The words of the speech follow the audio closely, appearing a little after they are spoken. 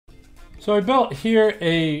So I built here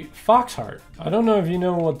a fox heart. I don't know if you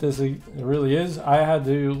know what this really is. I had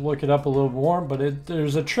to look it up a little more, but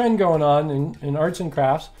there's a trend going on in arts and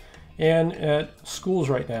crafts and at schools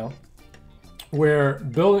right now where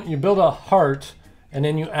you build a heart and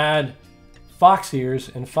then you add fox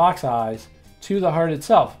ears and fox eyes to the heart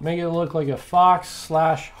itself. Make it look like a fox /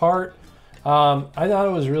 heart. I thought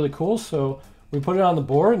it was really cool, so we put it on the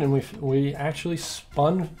board and we actually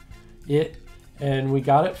spun it and we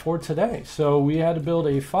got it for today. So we had to build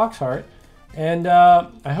a fox heart, and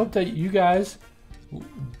I hope that you guys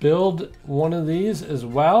build one of these as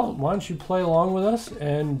well. Why don't you play along with us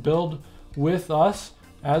and build with us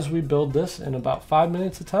as we build this in about 5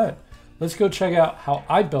 minutes of time. Let's go check out how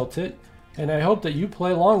I built it, and I hope that you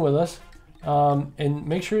play along with us, and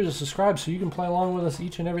make sure to subscribe so you can play along with us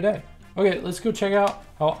each and every day. Okay, let's go check out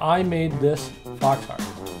how I made this fox heart.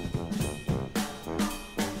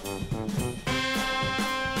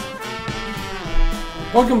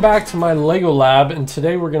 Welcome back to my Lego lab, and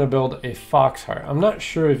today we're going to build a fox heart. I'm not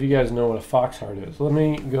sure if you guys know what a fox heart is. Let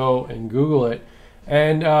me go and Google it.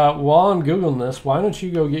 And while I'm Googling this, why don't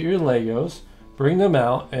you go get your Legos, bring them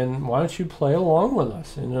out, and why don't you play along with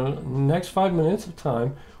us? In the next 5 minutes of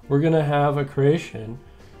time, we're going to have a creation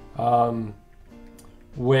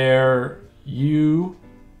where you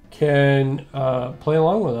can play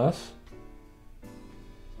along with us.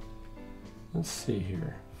 Let's see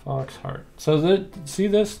here. Fox heart. So see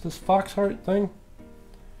this fox heart thing?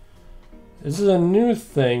 This is a new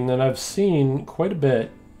thing that I've seen quite a bit,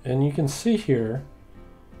 and you can see here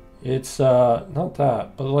it's not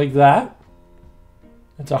that, but like that.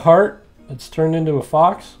 It's a heart. It's turned into a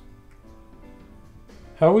fox.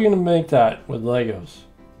 How are we going to make that with Legos?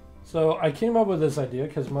 So I came up with this idea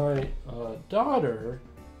because my daughter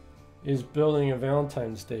is building a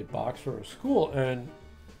Valentine's Day box for her school, and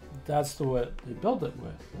that's what they built it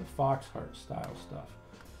with, the fox heart style stuff.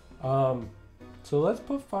 So let's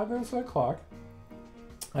put 5 minutes on the clock.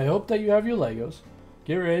 I hope that you have your Legos.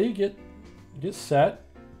 Get ready, get set.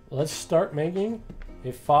 Let's start making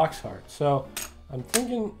a fox heart. So I'm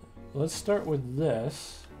thinking, let's start with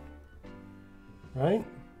this, right?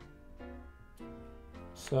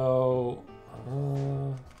 So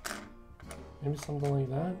maybe something like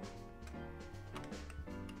that.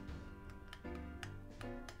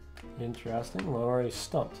 Interesting. Well, I'm already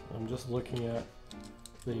stumped. I'm just looking at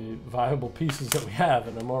the viable pieces that we have,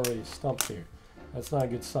 and I'm already stumped here. That's not a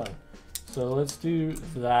good sign. So let's do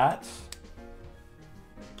that.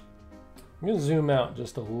 I'm going to zoom out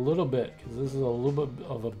just a little bit because this is a little bit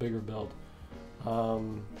of a bigger build.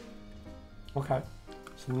 Okay.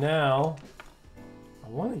 So now I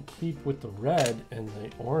want to keep with the red and the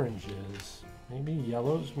oranges. Maybe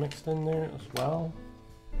yellows mixed in there as well.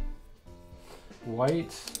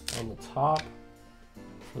 White on the top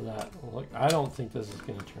for that. Look, I don't think this is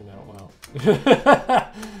going to turn out well.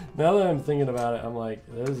 Now that I'm thinking about it, I'm like,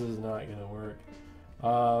 this is not going to work.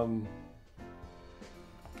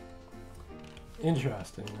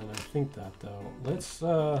 Interesting, and I think that though. Let's,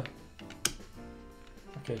 okay,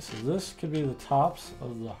 so this could be the tops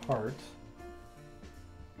of the heart.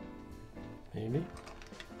 Maybe.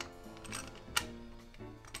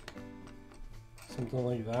 Something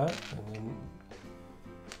like that, and then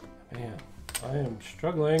man, I am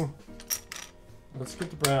struggling. Let's get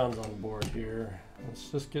the browns on board here. Let's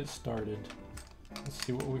just get started. Let's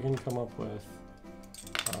see what we can come up with.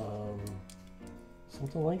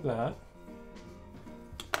 Something like that.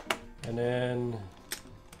 And then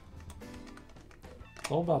it's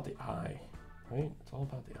all about the eye, right? It's all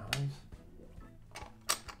about the eyes.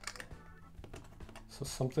 So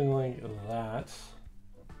something like that.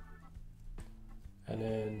 And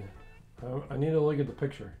then I need to look at the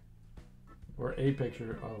picture. Or a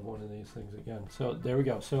picture of one of these things again. So there we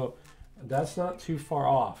go. So that's not too far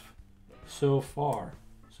off so far.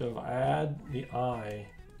 So if I add the eye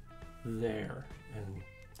there, and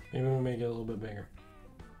maybe we'll make it a little bit bigger.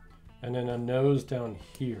 And then a nose down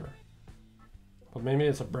here. But maybe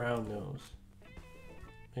it's a brown nose.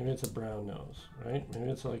 Maybe it's a brown nose, right?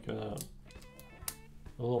 Maybe it's like a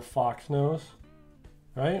little fox nose,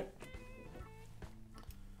 right?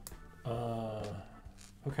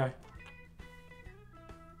 Okay.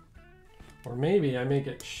 Or maybe I make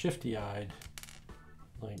it shifty-eyed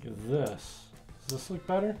like this. Does this look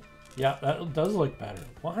better? Yeah, that does look better.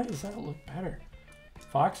 Why does that look better?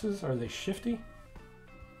 Foxes, are they shifty?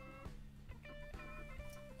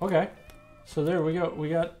 Okay, so there we go. We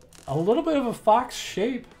got a little bit of a fox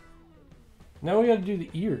shape. Now we got to do the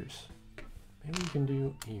ears. Maybe we can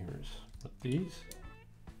do ears with these.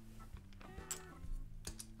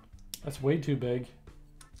 That's way too big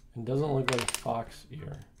and doesn't look like a fox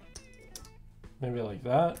ear. Maybe like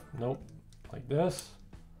that. Nope. Like this.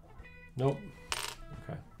 Nope.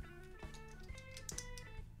 Okay.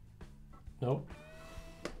 Nope.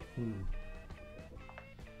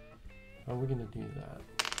 How are we gonna do that?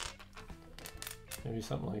 Maybe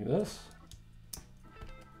something like this.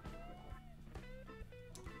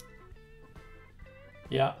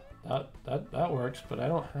 Yeah, that works, but I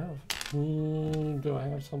don't have. Do I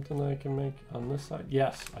have something that I can make on this side?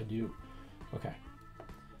 Yes, I do. Okay.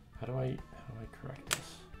 How do I correct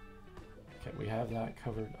this? Okay, we have that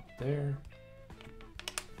covered up there.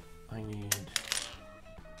 I need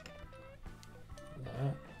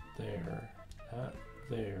that there.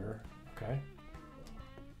 Okay.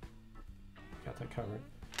 Got that covered.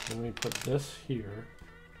 Then we put this here,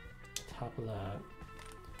 on top of that.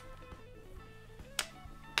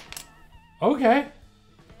 Okay.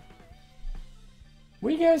 What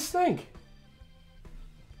do you guys think?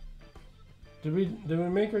 Did we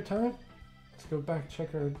make our time? Let's go back,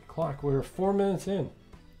 check our clock. We're 4 minutes in.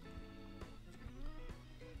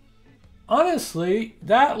 Honestly,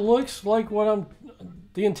 that looks like what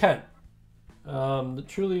the intent.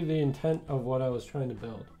 Truly the intent of what I was trying to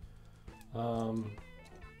build. Something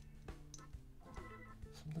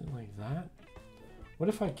like that. What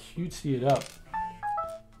if I cutesy it up?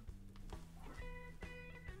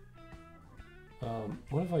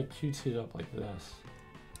 What if I cutesy it up like this?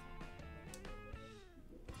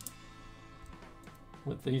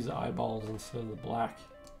 With these eyeballs instead of the black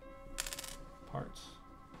parts.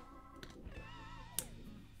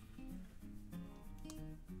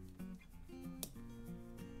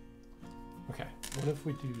 Okay, what if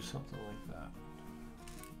we do something like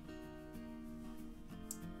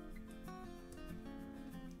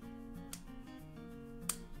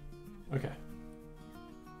that? Okay.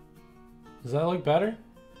 Does that look better?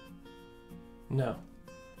 No.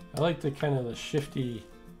 I like the kind of the shifty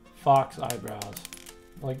fox eyebrows.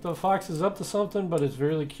 Like the fox is up to something, but it's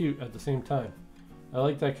really cute at the same time. I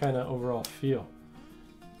like that kind of overall feel.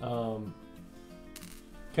 Kind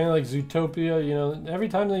of like Zootopia, you know, every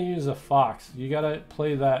time they use a fox, you gotta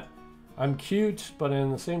play that I'm cute, but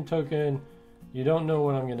in the same token, you don't know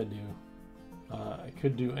what I'm gonna do. I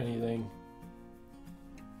could do anything.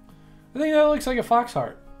 I think that looks like a fox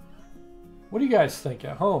heart. What do you guys think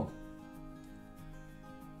at home?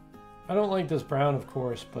 I don't like this brown, of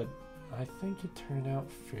course, but I think it turned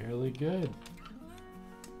out fairly good.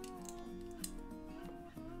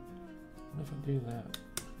 What if I do that?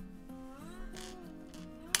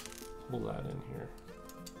 Pull that in here.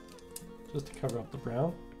 Just to cover up the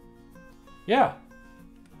brown. Yeah,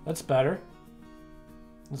 that's better.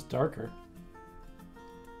 It's darker.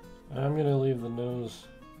 And I'm gonna leave the nose,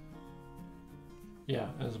 yeah,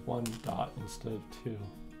 as one dot instead of two.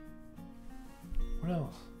 What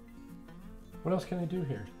else? What else can I do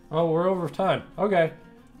here? Oh, we're over time. Okay,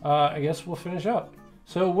 I guess we'll finish up.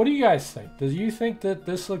 So what do you guys think? Do you think that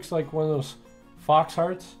this looks like one of those fox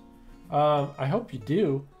hearts? I hope you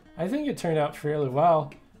do. I think it turned out fairly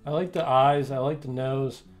well. I like the eyes, I like the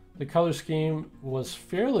nose. The color scheme was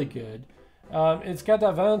fairly good. It's got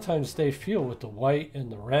that Valentine's Day feel with the white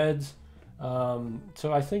and the reds.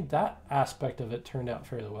 So I think that aspect of it turned out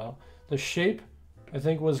fairly well. The shape, I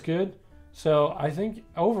think, was good. So I think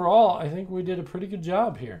overall, I think we did a pretty good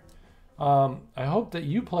job here. I hope that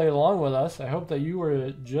you play along with us. I hope that you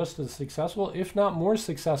were just as successful, if not more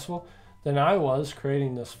successful, than I was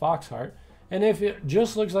creating this fox heart. And if it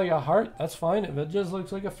just looks like a heart, that's fine. If it just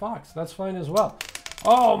looks like a fox, that's fine as well.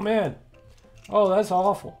 Oh man, oh that's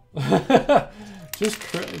awful. just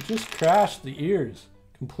crashed the ears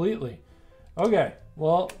completely. Okay,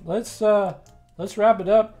 well let's wrap it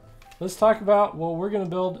up. Let's talk about what we're going to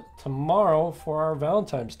build tomorrow for our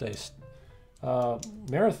Valentine's Day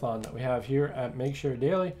marathon that we have here at Make Share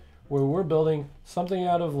Daily, where we're building something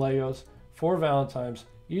out of Legos for Valentine's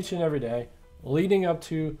each and every day leading up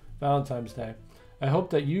to Valentine's Day. I hope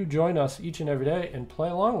that you join us each and every day and play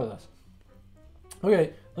along with us.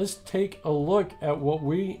 Okay, let's take a look at what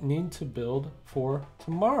we need to build for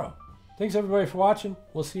tomorrow. Thanks everybody for watching.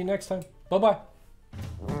 We'll see you next time. Bye-bye.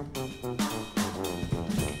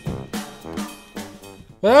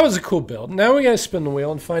 Well, that was a cool build. Now we gotta spin the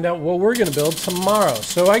wheel and find out what we're gonna build tomorrow.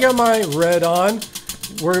 So I got my red on.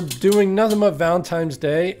 We're doing nothing but Valentine's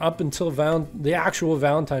Day up until the actual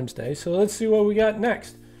Valentine's Day. So let's see what we got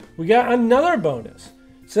next. We got another bonus.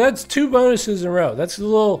 So that's 2 bonuses in a row. That's a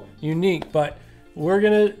little unique, but we're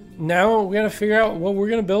gonna figure out what we're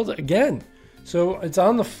gonna build again. So it's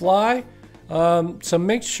on the fly. So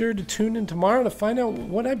make sure to tune in tomorrow to find out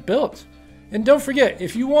what I built. And don't forget,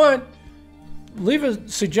 if you want, leave a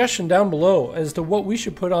suggestion down below as to what we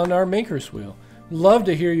should put on our maker's wheel. Love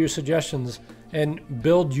to hear your suggestions and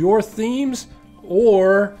build your themes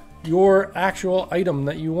or your actual item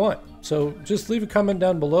that you want. So just leave a comment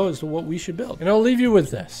down below as to what we should build. And I'll leave you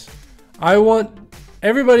with this. I want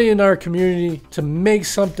everybody in our community to make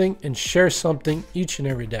something and share something each and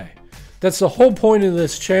every day. That's the whole point of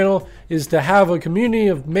this channel, is to have a community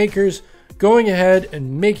of makers going ahead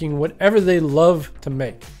and making whatever they love to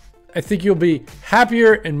make. I think you'll be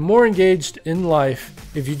happier and more engaged in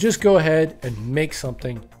life if you just go ahead and make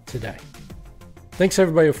something today. Thanks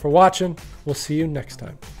everybody for watching. We'll see you next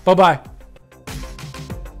time. Bye-bye.